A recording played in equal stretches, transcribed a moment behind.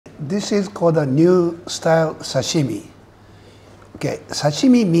This is called a New-Style Sashimi. Okay,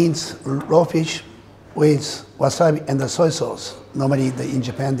 sashimi means raw fish with wasabi and the soy sauce. Normally in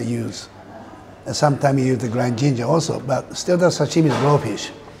Japan they use. And sometimes you use the ground ginger also, but still the sashimi is raw fish.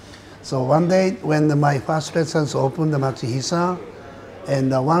 So one day when my first restaurant opened, the Matsuhisa,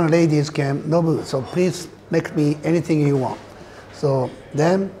 and one lady came, Nobu, so please make me anything you want. So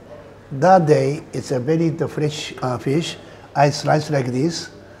then that day, it's a very fresh fish. I slice like this,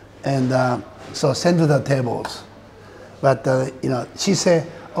 and so send to the tables. But she said,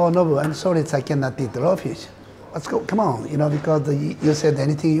 "Oh Nobu, I'm sorry, I cannot eat the raw fish. Let's go, come on, because you said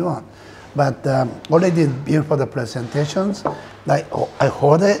anything you want." But already before the presentations, I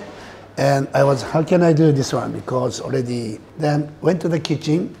heard it, and I was, how can I do this one? Because already then went to the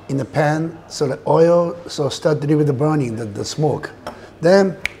kitchen in the pan, so the oil, so started with the burning, the smoke.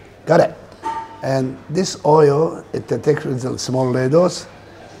 Then got it. And this oil, it takes with the small ladles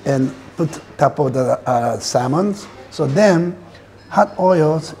and put top of the salmons. So then hot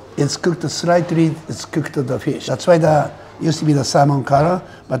oils is cooked slightly, it's cooked to the fish. That's why the used to be the salmon color,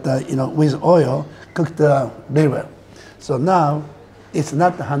 but with oil cooked the liver. So now it's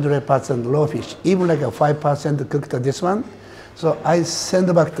not 100% raw fish, even like a 5% cooked this one. So I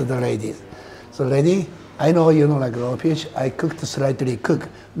send back to the ladies. So lady, I know you know like raw fish, I cooked slightly cooked.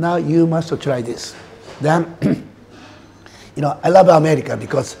 Now you must try this. Then, I love America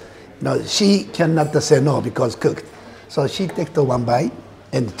because, she cannot say no because cooked. So she takes the 1 bite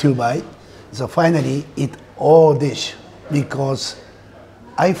and 2 bites. So finally eat all dish because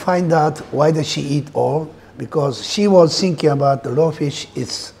I find out why does she eat all? Because she was thinking about the raw fish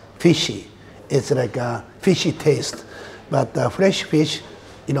is fishy. It's like a fishy taste. But fresh fish,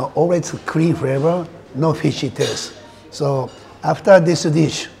 always clean flavor, no fishy taste. So after this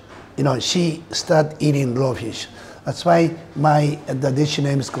dish, she start eating raw fish. That's why the dish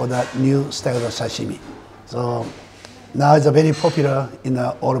name is called New-Style Sashimi. So now it's very popular in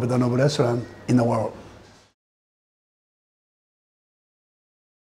all of the Nobu restaurants in the world.